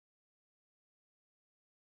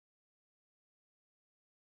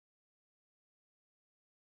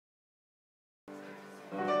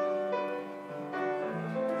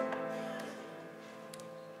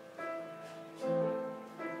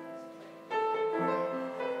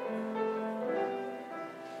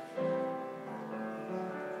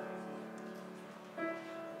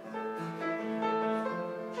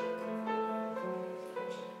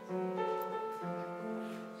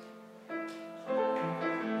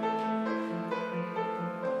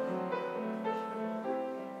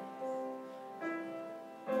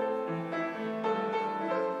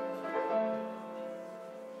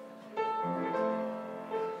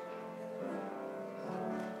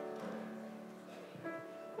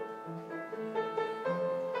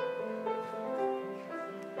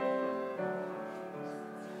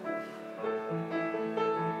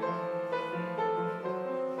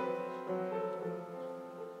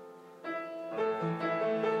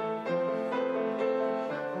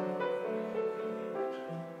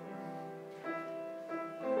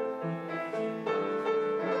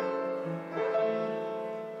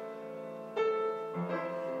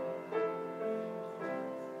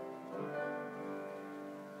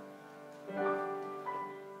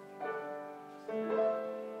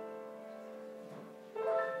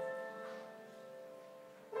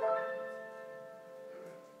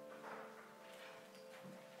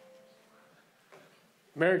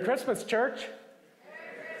Merry Christmas, church.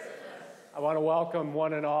 Merry Christmas. I want to welcome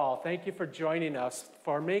one and all. Thank you for joining us,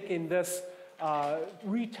 for making this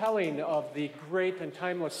retelling of the great and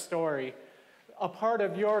timeless story a part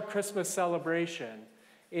of your Christmas celebration.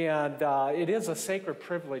 And it is a sacred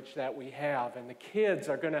privilege that we have, and the kids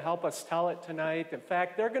are going to help us tell it tonight. In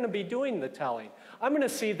fact, they're going to be doing the telling. I'm going to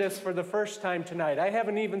see this for the first time tonight. I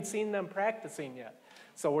haven't even seen them practicing yet.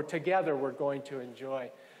 So we're going to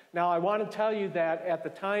enjoy. Now, I want to tell you that at the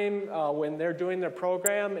time when they're doing their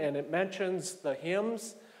program and it mentions the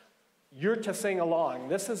hymns, you're to sing along.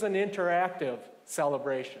 This is an interactive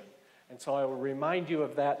celebration. And so I will remind you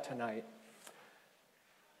of that tonight.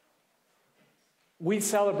 We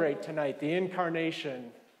celebrate tonight the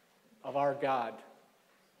incarnation of our God.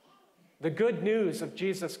 The good news of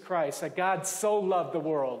Jesus Christ, that God so loved the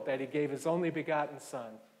world that he gave his only begotten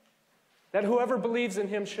Son, that whoever believes in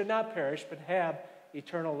him should not perish but have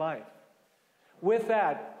eternal life. With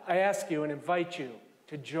that, I ask you and invite you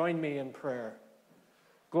to join me in prayer.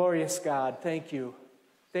 Glorious God, thank you.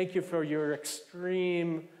 Thank you for your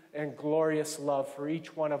extreme and glorious love for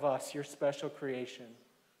each one of us, your special creation.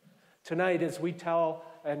 Tonight, as we tell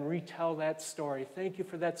and retell that story, thank you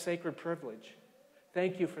for that sacred privilege.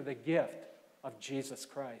 Thank you for the gift of Jesus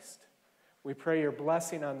Christ. We pray your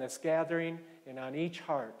blessing on this gathering and on each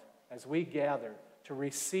heart as we gather to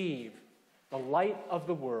receive the light of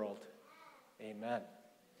the world. Amen.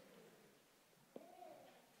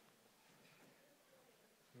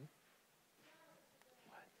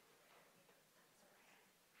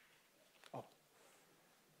 Oh.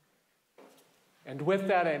 And with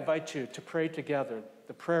that, I invite you to pray together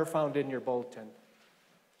the prayer found in your bulletin.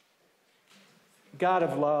 God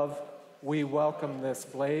of love, we welcome this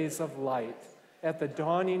blaze of light at the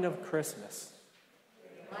dawning of Christmas.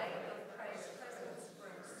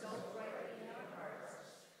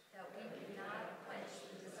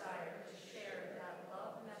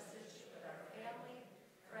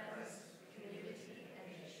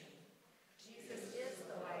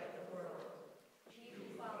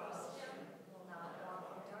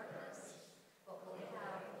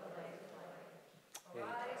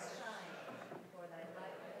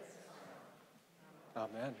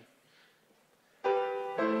 Amen.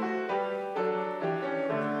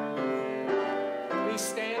 Please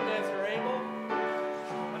stand as you're able.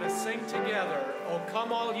 Let us sing together, "O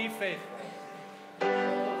come all ye faithful."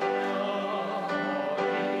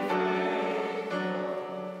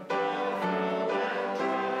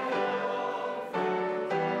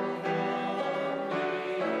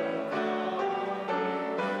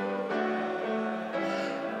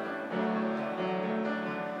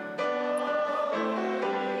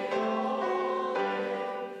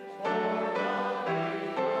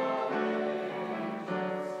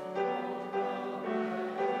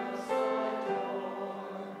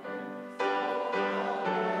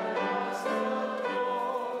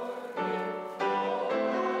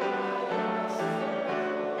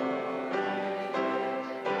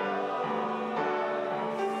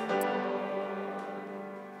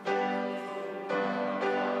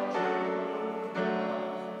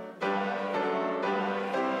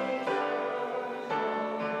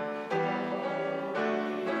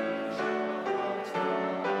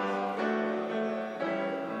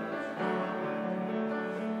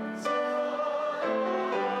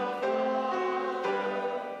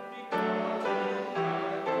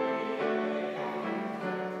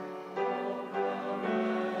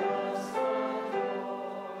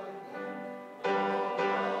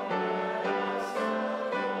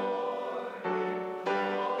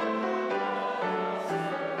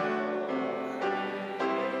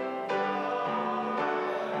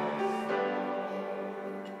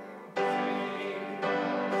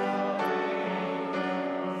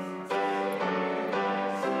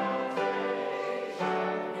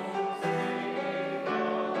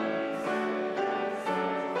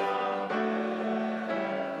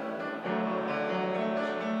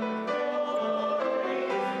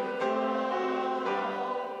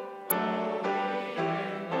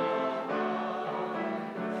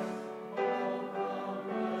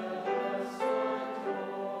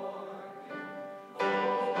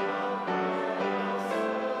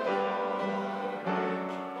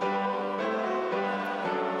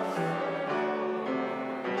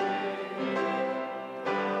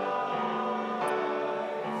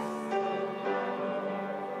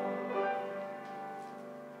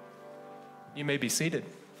 You may be seated.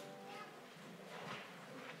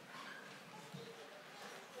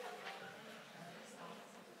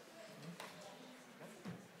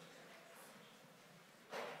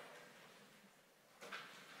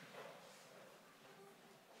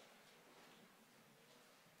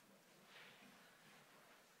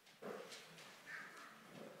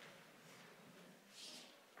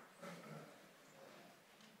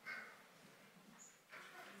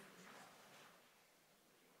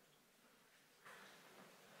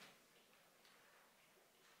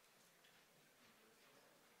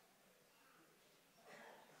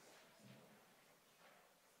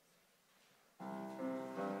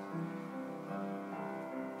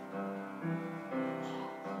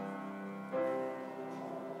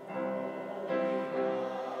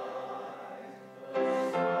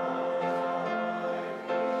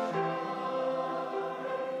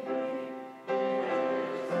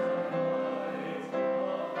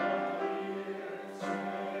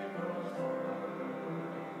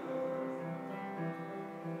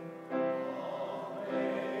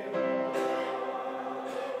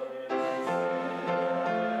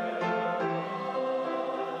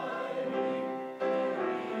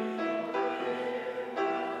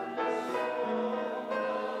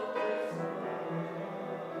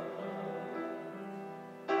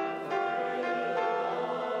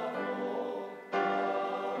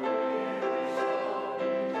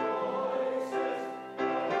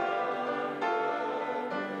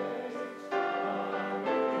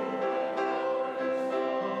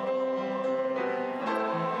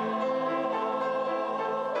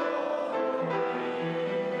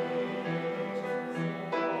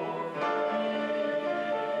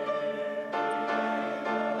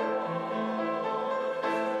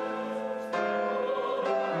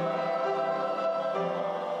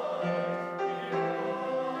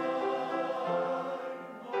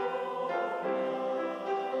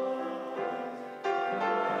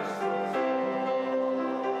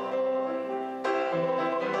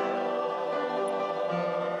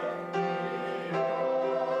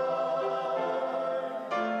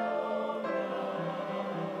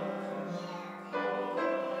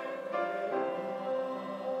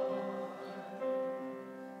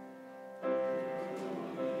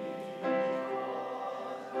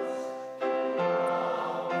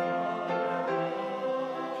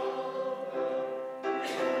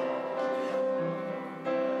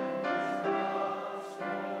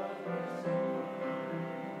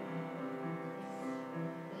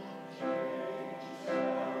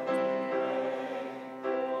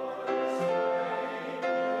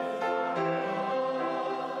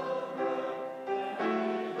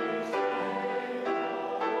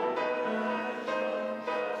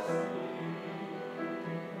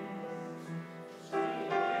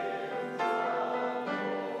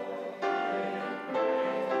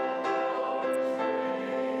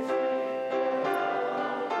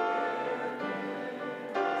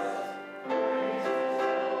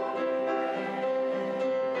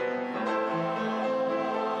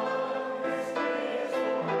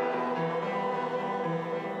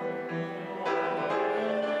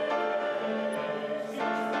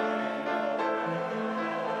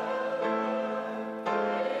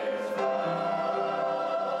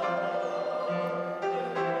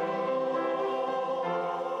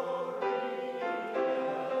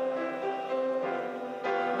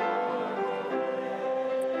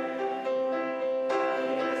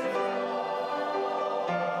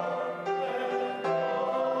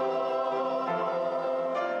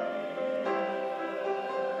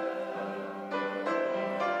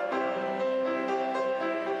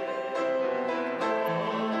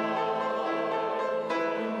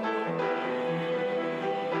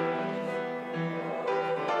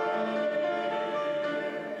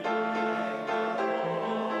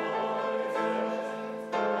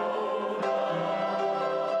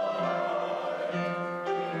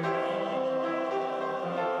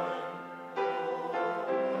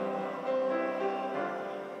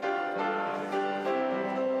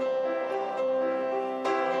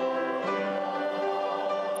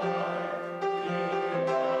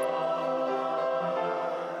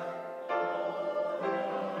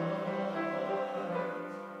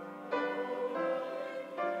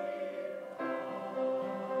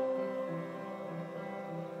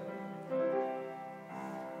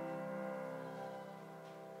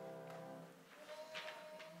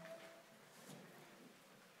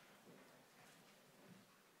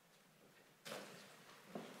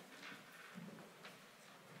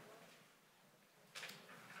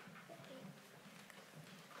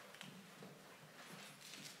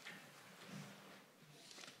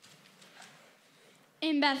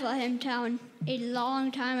 In Bethlehem town, a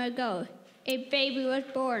long time ago, a baby was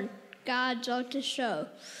born, God's love to show.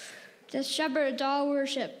 The shepherds all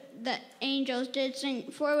worship, the angels did sing,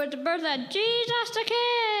 for it was the birth of Jesus the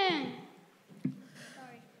King.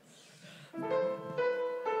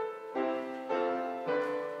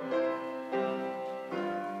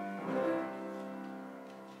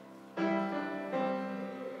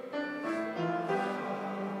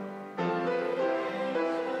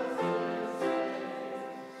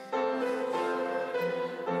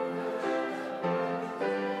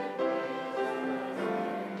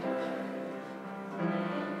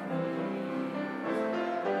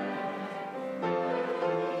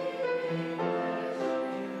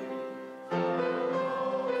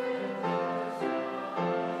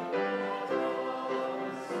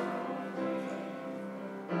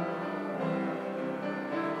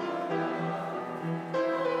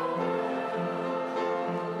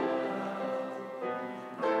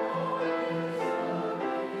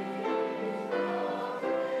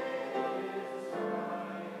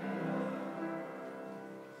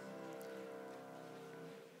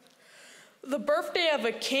 The birthday of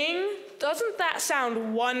a king? Doesn't that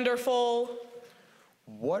sound wonderful?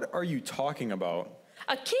 What are you talking about?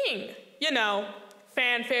 A king, you know,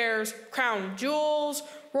 fanfares, crown jewels,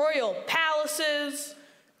 royal palaces.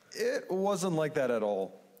 It wasn't like that at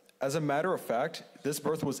all. As a matter of fact, this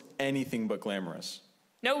birth was anything but glamorous.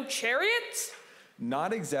 No chariots?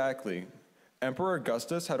 Not exactly. Emperor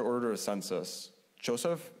Augustus had ordered a census.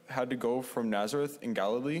 Joseph had to go from Nazareth in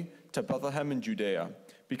Galilee to Bethlehem in Judea,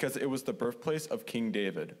 because it was the birthplace of King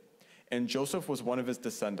David, and Joseph was one of his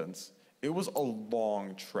descendants. It was a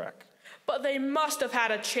long trek. But they must have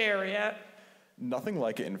had a chariot. Nothing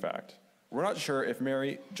like it, in fact. We're not sure if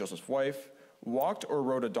Mary, Joseph's wife, walked or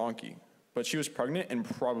rode a donkey, but she was pregnant and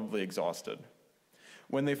probably exhausted.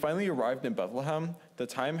 When they finally arrived in Bethlehem, the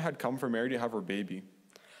time had come for Mary to have her baby.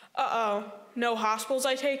 Uh-oh, no hospitals,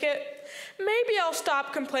 I take it? Maybe I'll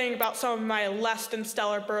stop complaining about some of my less than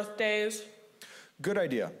stellar birthdays. Good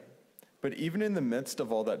idea. But even in the midst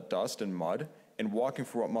of all that dust and mud, and walking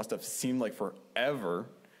for what must have seemed like forever,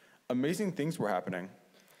 amazing things were happening.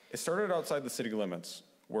 It started outside the city limits,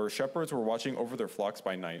 where shepherds were watching over their flocks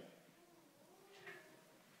by night.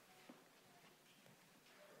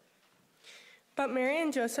 But Mary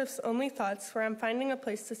and Joseph's only thoughts were on finding a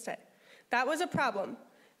place to stay. That was a problem.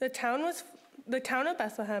 The town of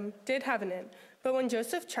Bethlehem did have an inn, but when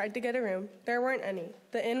Joseph tried to get a room, there weren't any.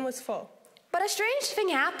 The inn was full. But a strange thing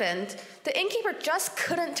happened. The innkeeper just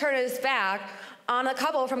couldn't turn his back on a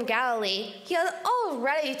couple from Galilee. He had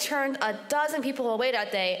already turned a dozen people away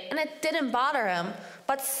that day, and it didn't bother him.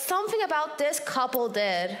 But something about this couple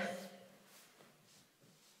did.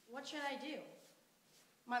 What should I do?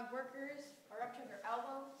 My workers are up to their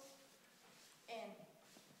elbows and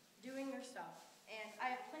doing their stuff, and I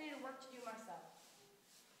have plenty of work to do myself.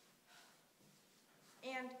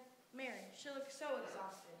 And Mary, she looks so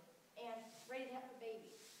exhausted and ready to have a baby.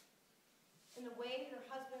 And the way her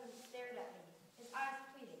husband stared at me, his eyes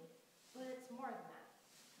pleading, but it's more than that.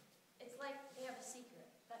 It's like they have a secret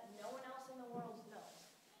that no one else in the world knows.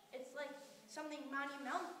 It's like something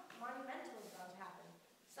monumental is about to happen,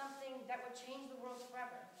 something that would change the world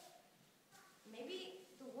forever. Maybe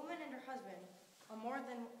the woman and her husband are more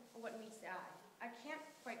than what meets the eye. I can't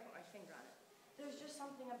quite put my finger on it. There's just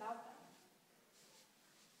something about them.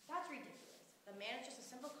 That's ridiculous. The man is just a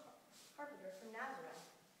simple carpenter from Nazareth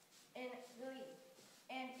in Galilee.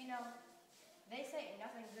 And, you know, they say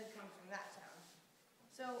nothing good comes from that town.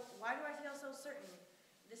 So why do I feel so certain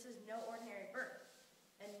this is no ordinary birth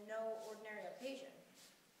and no ordinary occasion?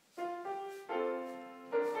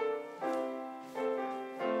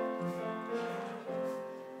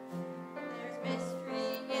 There's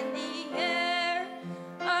mystery in the air,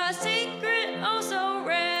 a secret oh so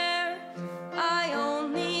rare. I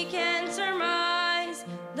only can surmise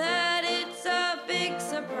that it's a big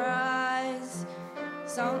surprise.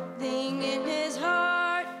 Something in his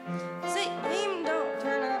heart, see him don't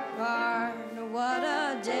turn apart. What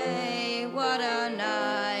a day, what a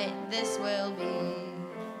night this will be.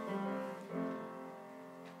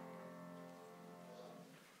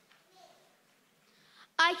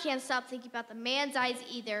 I can't stop thinking about the man's eyes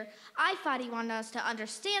either. I thought he wanted us to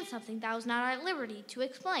understand something that was not our liberty to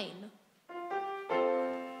explain.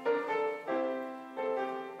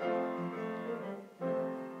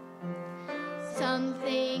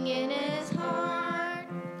 Something in his heart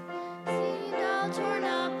seemed all torn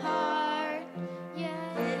apart, yet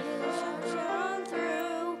it shone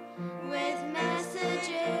through with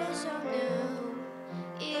messages so new.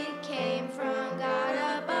 It came from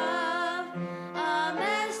God above, a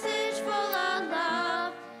message full of love.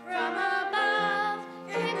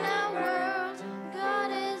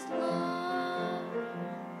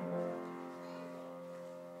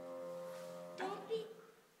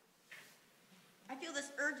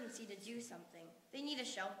 mercy to do something. They need a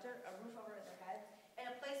shelter, a roof over their heads, and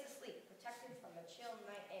a place to sleep, protected from the chill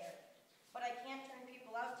night air. But I can't turn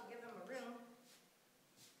people out to give them a room.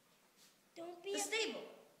 The stable.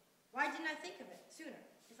 Why didn't I think of it sooner?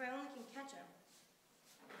 If I only can catch him.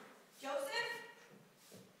 Joseph?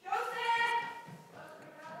 Joseph!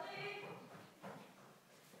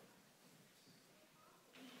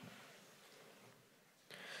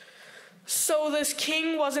 So this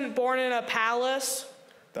king wasn't born in a palace?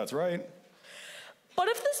 That's right. But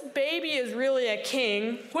if this baby is really a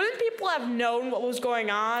king, wouldn't people have known what was going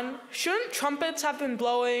on? Shouldn't trumpets have been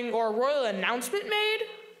blowing or a royal announcement made?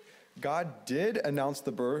 God did announce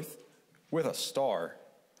the birth with a star.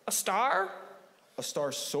 A star? A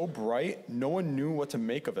star so bright, no one knew what to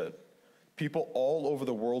make of it. People all over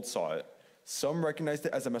the world saw it. Some recognized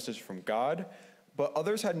it as a message from God, but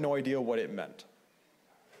others had no idea what it meant.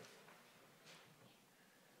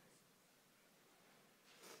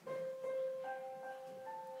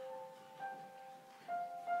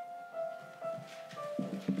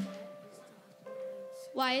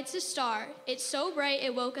 Why, it's a star. It's so bright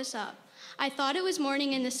it woke us up. I thought it was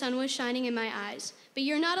morning and the sun was shining in my eyes. But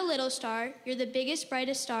you're not a little star. You're the biggest,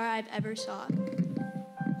 brightest star I've ever saw.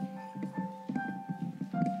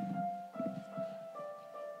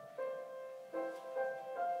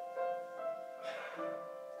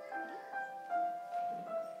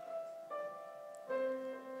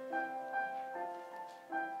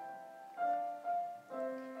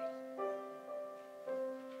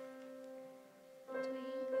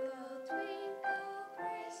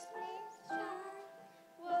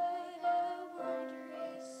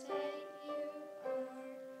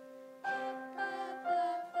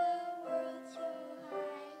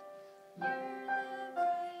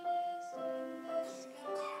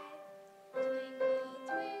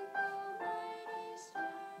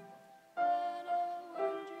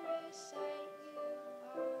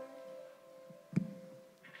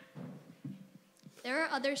 There are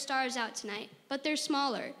other stars out tonight, but they're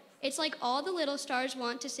smaller. It's like all the little stars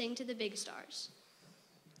want to sing to the big stars.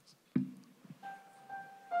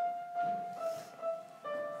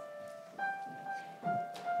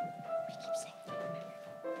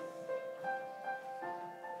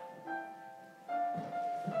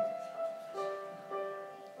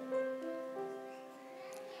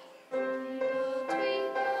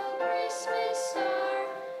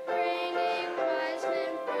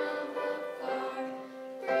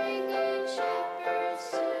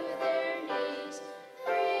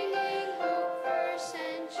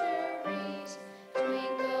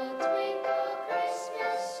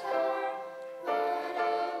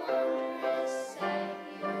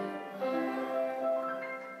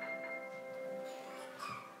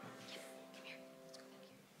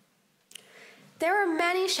 There were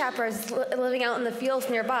many shepherds living out in the fields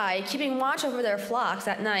nearby, keeping watch over their flocks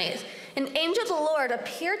at night. An angel of the Lord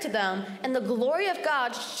appeared to them, and the glory of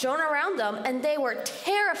God shone around them, and they were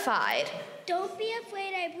terrified. Don't be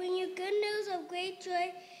afraid. I bring you good news of great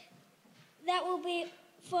joy that will be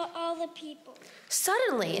for all the people.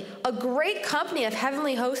 Suddenly, a great company of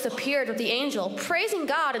heavenly hosts appeared with the angel, praising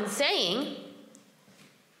God and saying,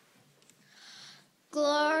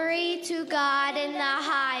 Glory to God in the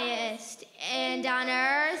highest, and on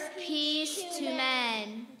earth peace to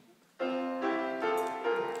men.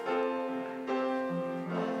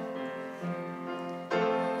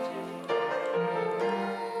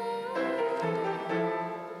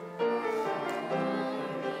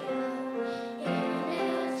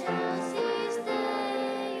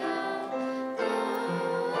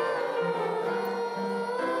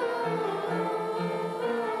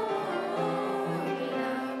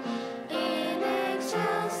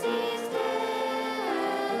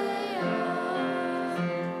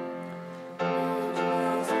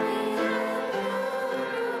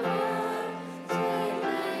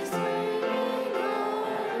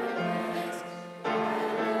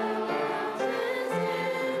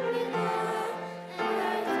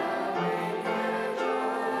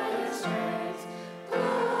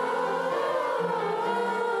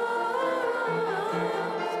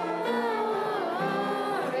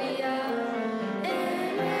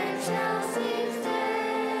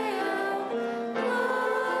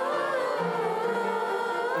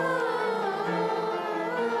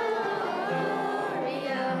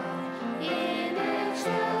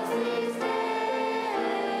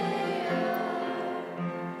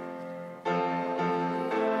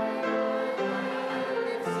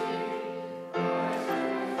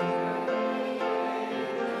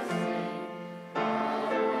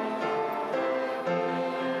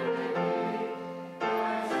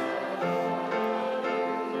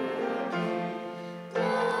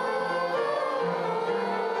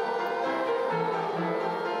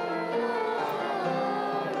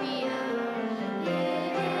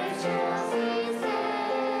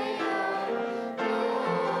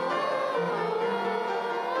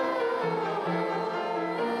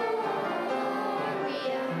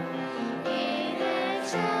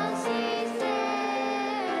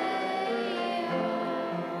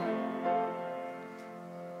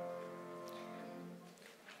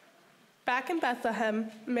 Back in Bethlehem,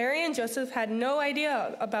 Mary and Joseph had no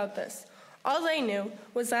idea about this. All they knew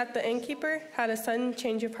was that the innkeeper had a sudden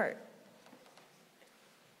change of heart.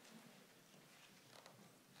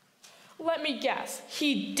 Let me guess,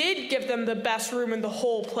 he did give them the best room in the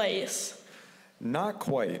whole place. Not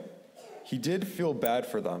quite. He did feel bad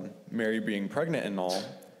for them, Mary being pregnant and all,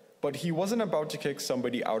 but he wasn't about to kick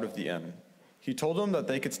somebody out of the inn. He told them that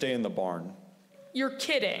they could stay in the barn. You're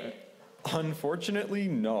kidding. Unfortunately,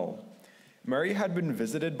 no. Mary had been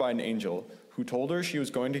visited by an angel who told her she was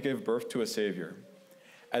going to give birth to a savior.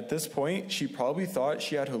 At this point, she probably thought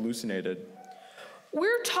she had hallucinated.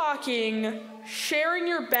 We're talking sharing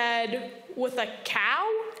your bed with a cow?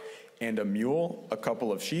 And a mule, a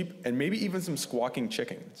couple of sheep, and maybe even some squawking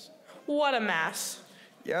chickens. What a mess.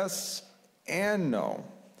 Yes and no.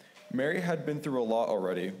 Mary had been through a lot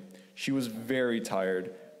already. She was very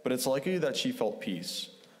tired, but it's likely that she felt peace.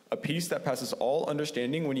 A peace that passes all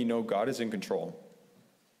understanding when you know God is in control.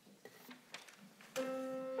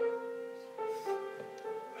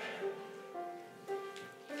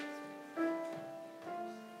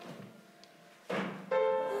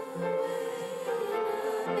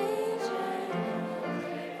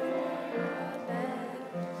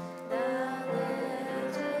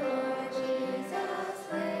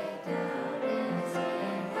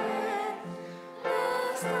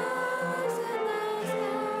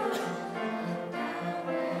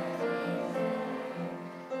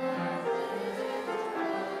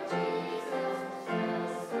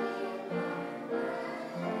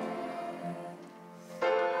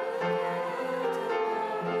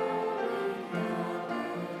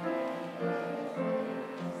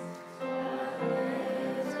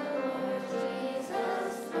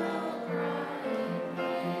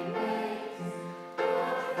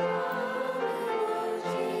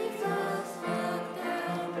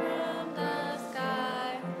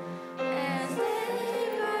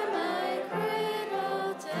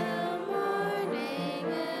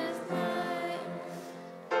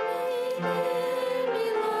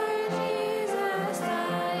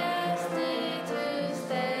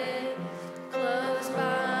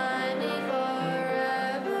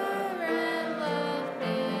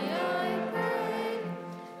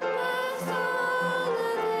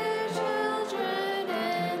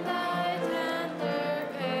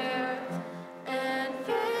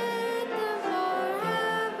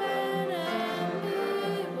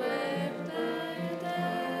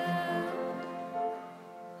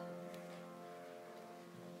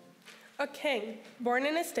 A king, born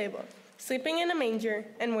in a stable, sleeping in a manger,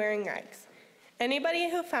 and wearing rags.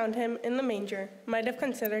 Anybody who found him in the manger might have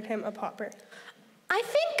considered him a pauper. I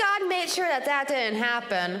think God made sure that didn't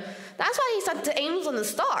happen. That's why he sent the angels and the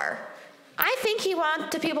star. I think he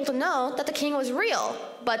wanted people to know that the king was real,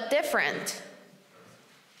 but different.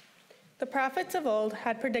 The prophets of old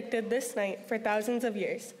had predicted this night for thousands of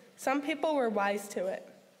years. Some people were wise to it.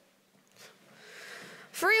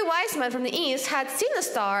 3 wise men from the east had seen the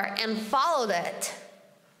star and followed it.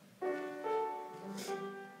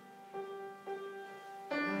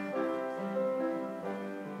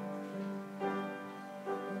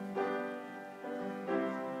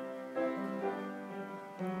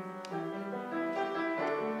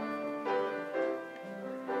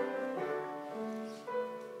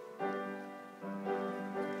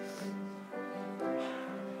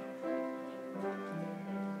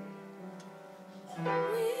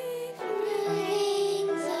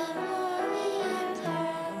 Wings of Orient.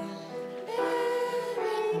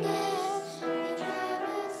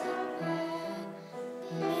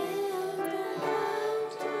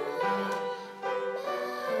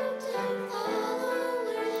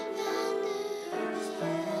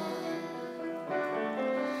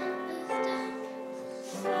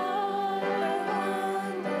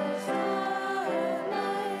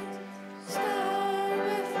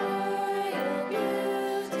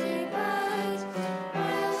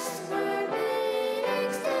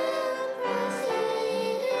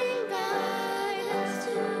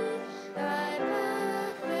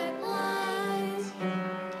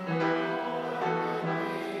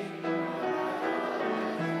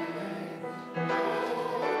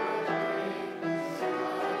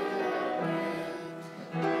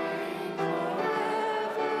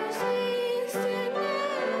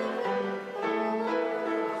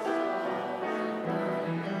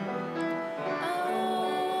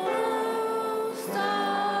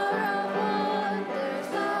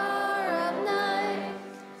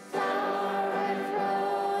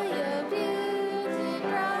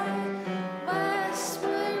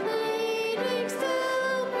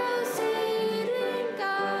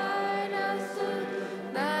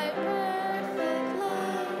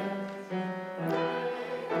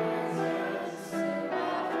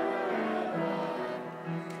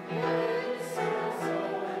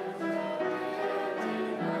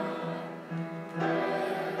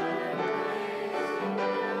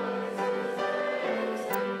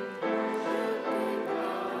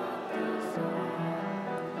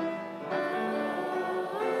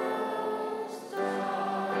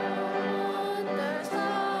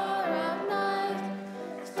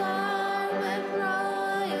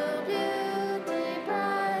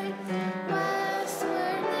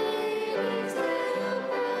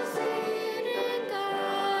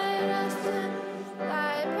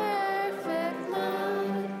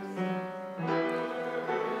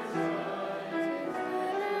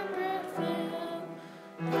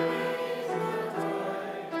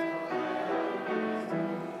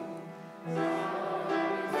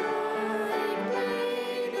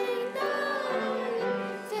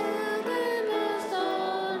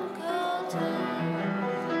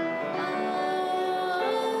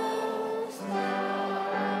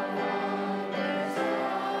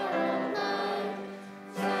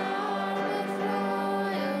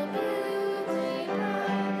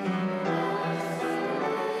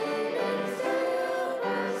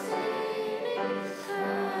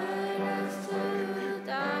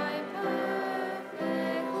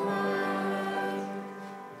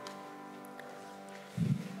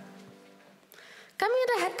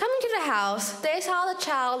 house, they saw the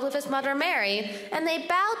child with his mother Mary, and they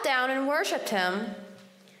bowed down and worshipped him.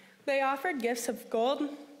 They offered gifts of gold,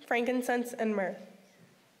 frankincense, and myrrh.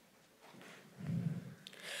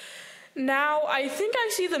 Now, I think I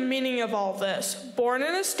see the meaning of all this. Born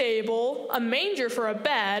in a stable, a manger for a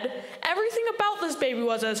bed, everything about this baby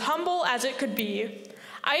was as humble as it could be.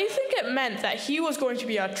 I think it meant that he was going to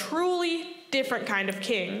be a truly different kind of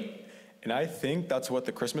king. And I think that's what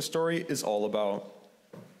the Christmas story is all about.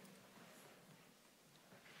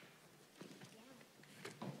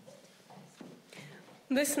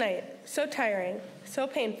 This night, so tiring, so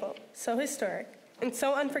painful, so historic, and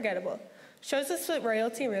so unforgettable, shows us what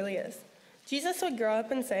royalty really is. Jesus would grow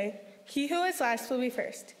up and say, "He who is last will be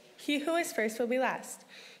first. He who is first will be last."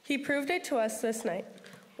 He proved it to us this night.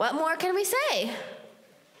 What more can we say?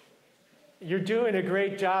 You're doing a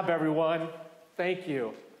great job, everyone. Thank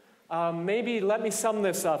you. Maybe let me sum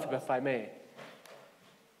this up, if I may.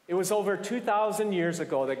 It was over 2,000 years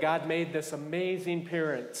ago that God made this amazing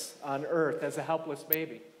appearance on earth as a helpless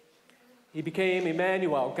baby. He became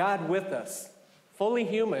Emmanuel, God with us, fully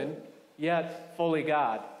human, yet fully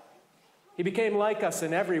God. He became like us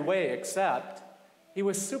in every way, except he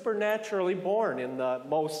was supernaturally born in the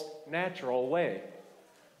most natural way.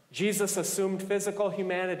 Jesus assumed physical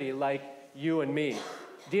humanity like you and me,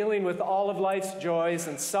 dealing with all of life's joys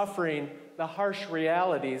and suffering the harsh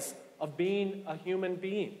realities of being a human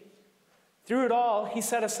being. Through it all, he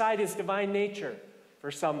set aside his divine nature for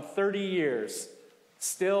some 30 years,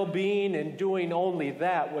 still being and doing only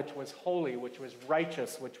that which was holy, which was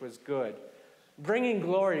righteous, which was good, bringing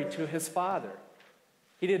glory to his Father.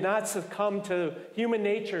 He did not succumb to human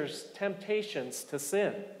nature's temptations to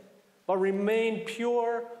sin, but remained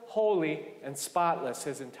pure, holy, and spotless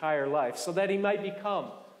his entire life, so that he might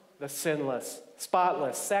become the sinless,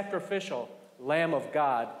 spotless, sacrificial Lamb of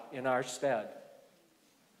God in our stead.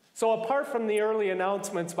 So apart from the early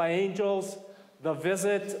announcements by angels, the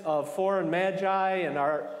visit of foreign magi, and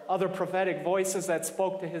our other prophetic voices that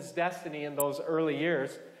spoke to his destiny in those early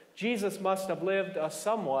years, Jesus must have lived a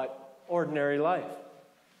somewhat ordinary life.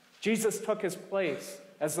 Jesus took his place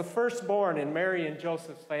as the firstborn in Mary and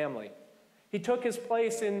Joseph's family. He took his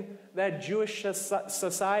place in that Jewish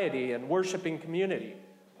society and worshiping community.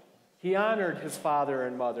 He honored his father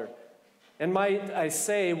and mother, and might I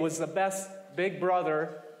say, was the best big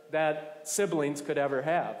brother that siblings could ever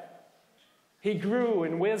have. He grew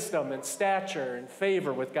in wisdom and stature and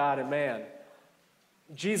favor with God and man.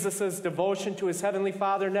 Jesus' devotion to his heavenly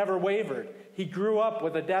Father never wavered. He grew up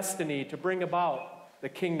with a destiny to bring about the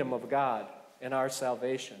kingdom of God and our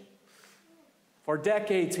salvation. For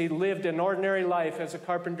decades, he lived an ordinary life as a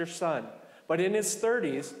carpenter's son. But in his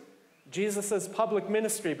 30s, Jesus' public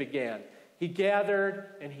ministry began. He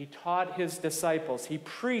gathered and he taught his disciples. He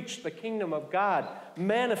preached the kingdom of God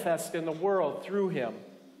manifest in the world through him.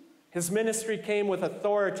 His ministry came with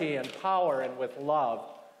authority and power and with love.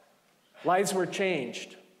 Lives were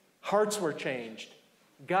changed. Hearts were changed.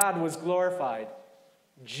 God was glorified.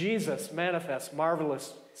 Jesus manifests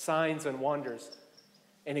marvelous signs and wonders,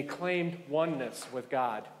 and he claimed oneness with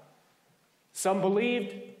God. Some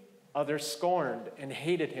believed, others scorned and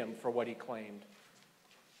hated him for what he claimed.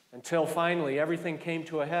 Until finally everything came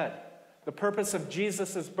to a head. The purpose of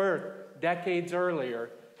Jesus' birth decades earlier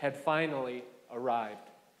had finally arrived.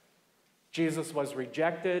 Jesus was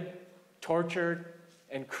rejected, tortured,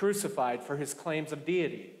 and crucified for his claims of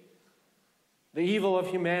deity. The evil of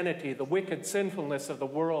humanity, the wicked sinfulness of the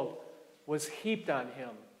world was heaped on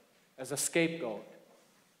him as a scapegoat.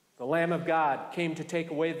 The Lamb of God came to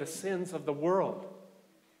take away the sins of the world.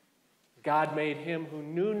 God made him who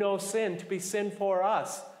knew no sin to be sin for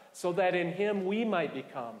us, so that in him we might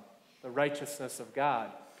become the righteousness of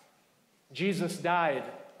God. Jesus died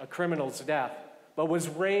a criminal's death, but was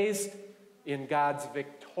raised in God's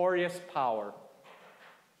victorious power.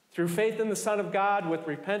 Through faith in the Son of God, with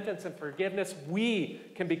repentance and forgiveness, we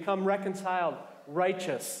can become reconciled,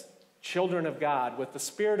 righteous children of God, with the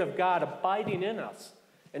Spirit of God abiding in us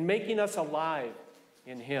and making us alive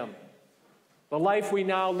in him. The life we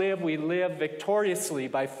now live, we live victoriously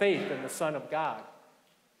by faith in the Son of God.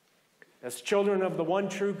 As children of the one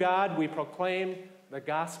true God, we proclaim the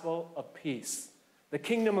gospel of peace, the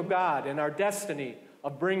kingdom of God, and our destiny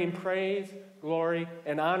of bringing praise, glory,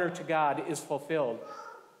 and honor to God is fulfilled.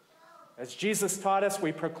 As Jesus taught us,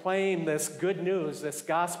 we proclaim this good news, this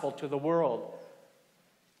gospel to the world.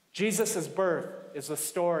 Jesus' birth is a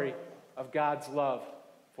story of God's love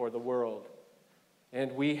for the world.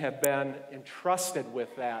 And we have been entrusted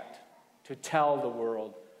with that to tell the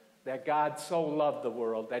world that God so loved the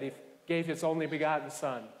world that he gave his only begotten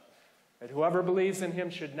Son, that whoever believes in him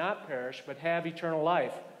should not perish but have eternal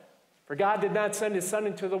life. For God did not send his Son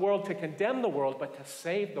into the world to condemn the world, but to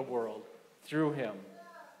save the world through him.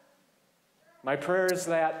 My prayer is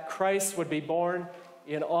that Christ would be born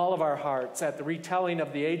in all of our hearts at the retelling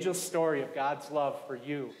of the ageless story of God's love for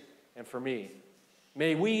you and for me.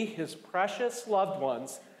 May we, his precious loved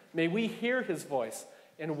ones, may we hear his voice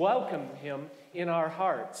and welcome him in our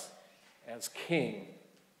hearts as King.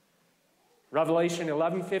 Revelation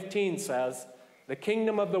 11:15 says, "The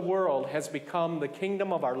kingdom of the world has become the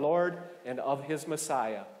kingdom of our Lord and of his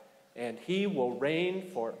Messiah, and he will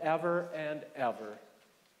reign forever and ever."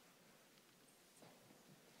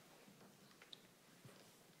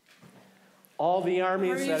 All the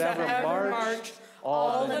armies that ever marched,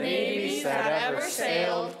 all the navies that ever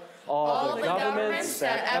sailed, all the governments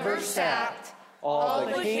that ever sat, all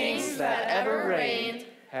the kings that ever reigned,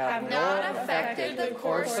 have not affected the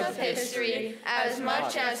course of history as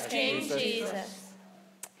much as King Jesus.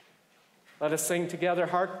 Let us sing together,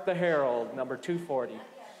 "Hark the Herald," number 240.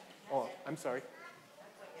 Oh, I'm sorry.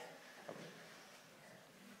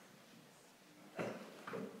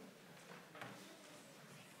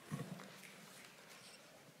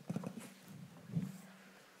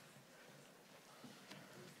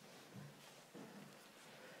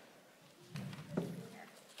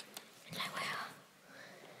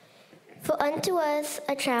 For unto us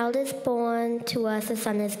a child is born, to us a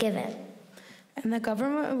son is given. And the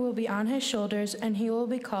government will be on his shoulders, and he will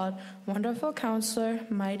be called Wonderful Counselor,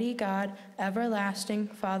 Mighty God, Everlasting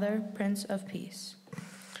Father, Prince of Peace.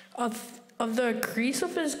 Of the increase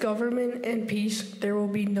of his government and peace there will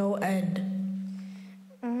be no end.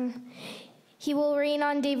 He will reign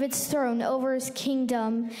on David's throne over his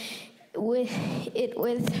kingdom with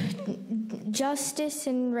justice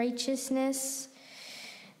and righteousness.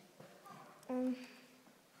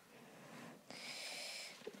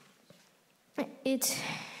 It's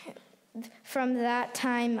from that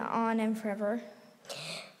time on and forever.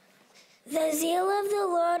 The zeal of the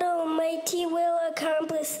Lord Almighty will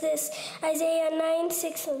accomplish this. Isaiah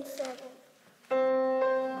 9:6-7.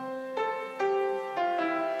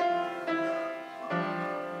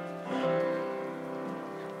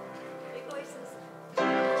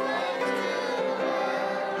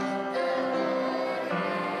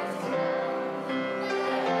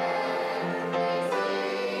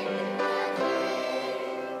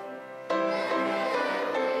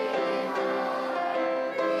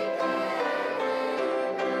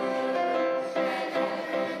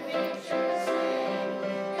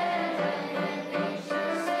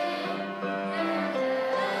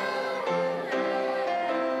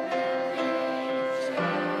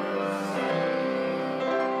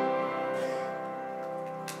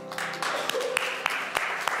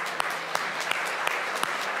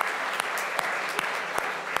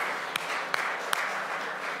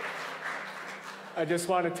 I just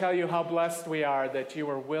want to tell you how blessed we are that you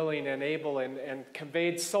were willing and able and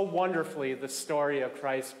conveyed so wonderfully the story of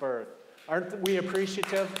Christ's birth. Aren't we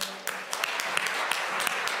appreciative?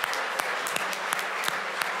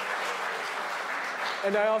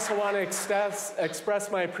 And I also want to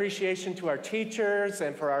express my appreciation to our teachers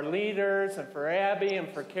and for our leaders and for Abby and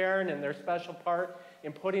for Karen and their special part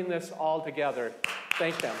in putting this all together.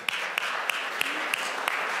 Thank them.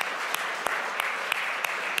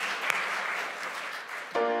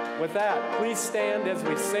 With that, please stand as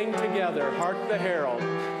we sing together, "Hark the Herald."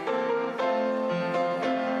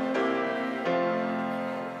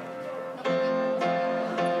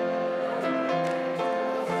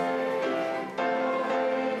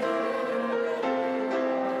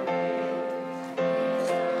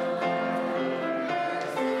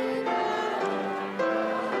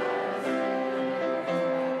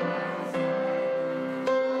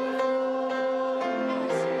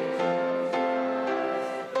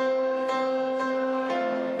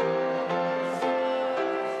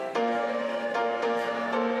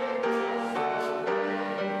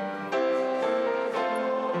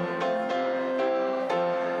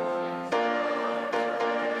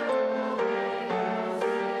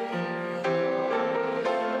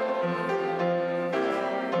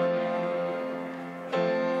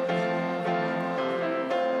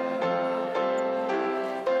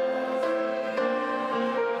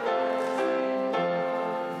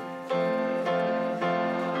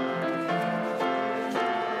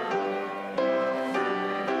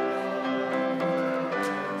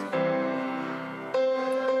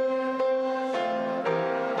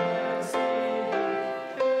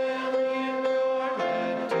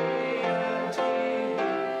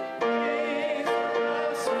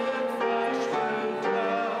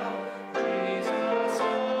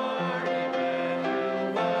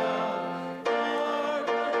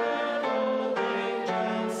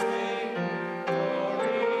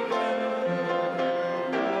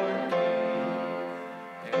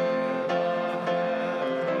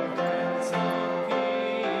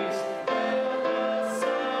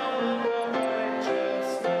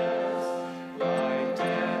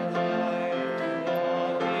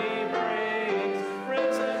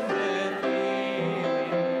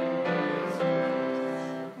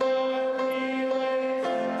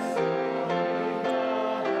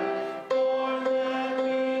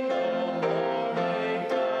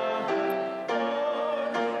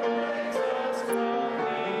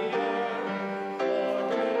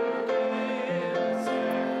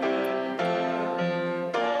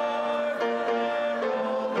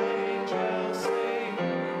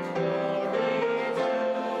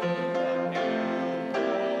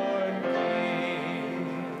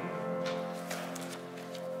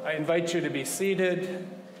 I invite you to be seated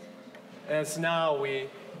as now we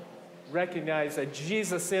recognize that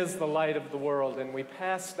Jesus is the light of the world and we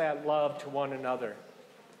pass that love to one another.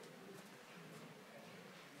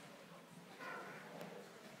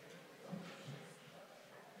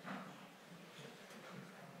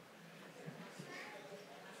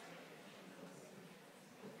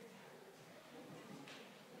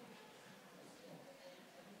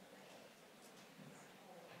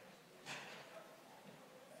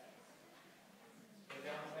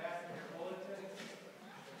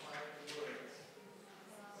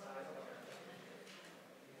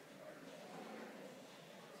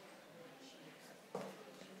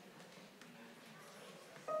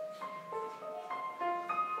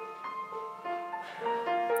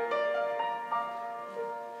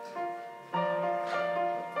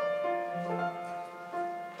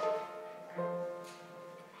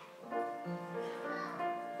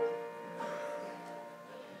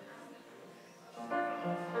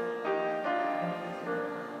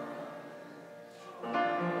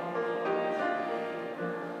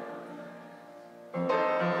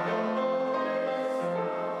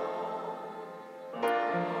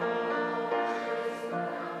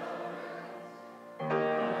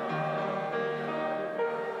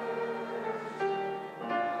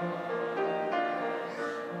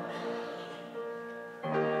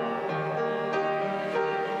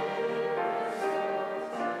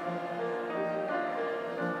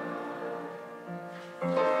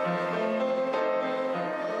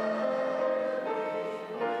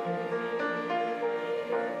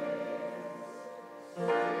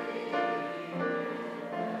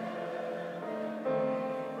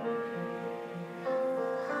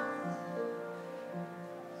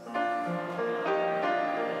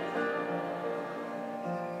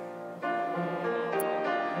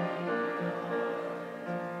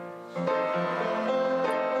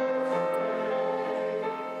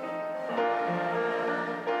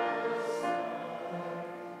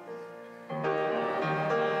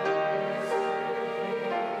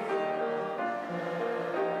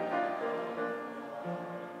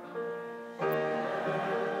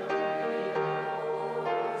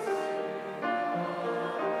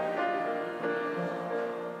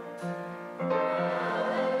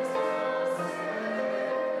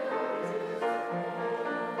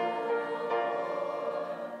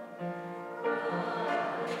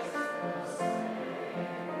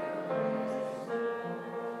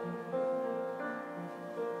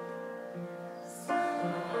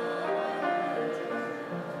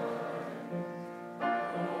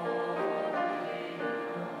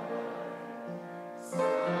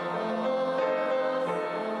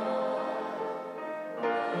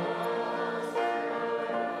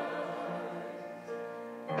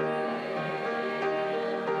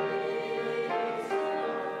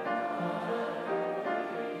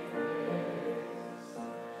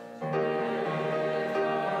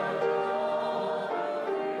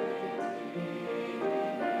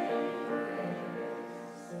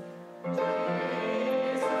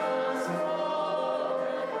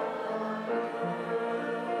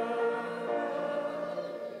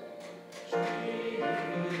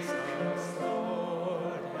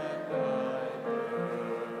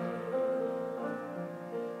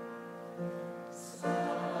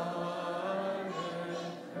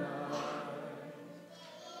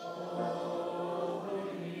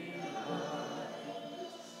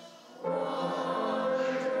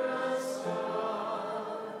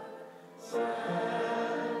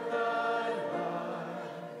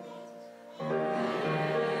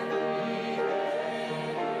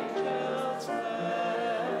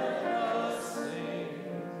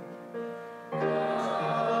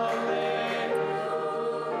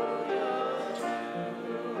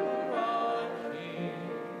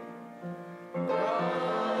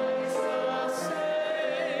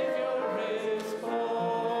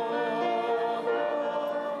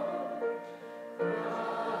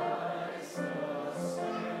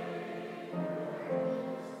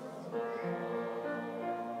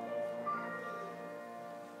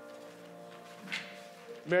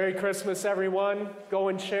 Merry Christmas, everyone. Go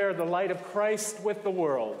and share the light of Christ with the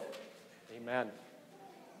world. Amen.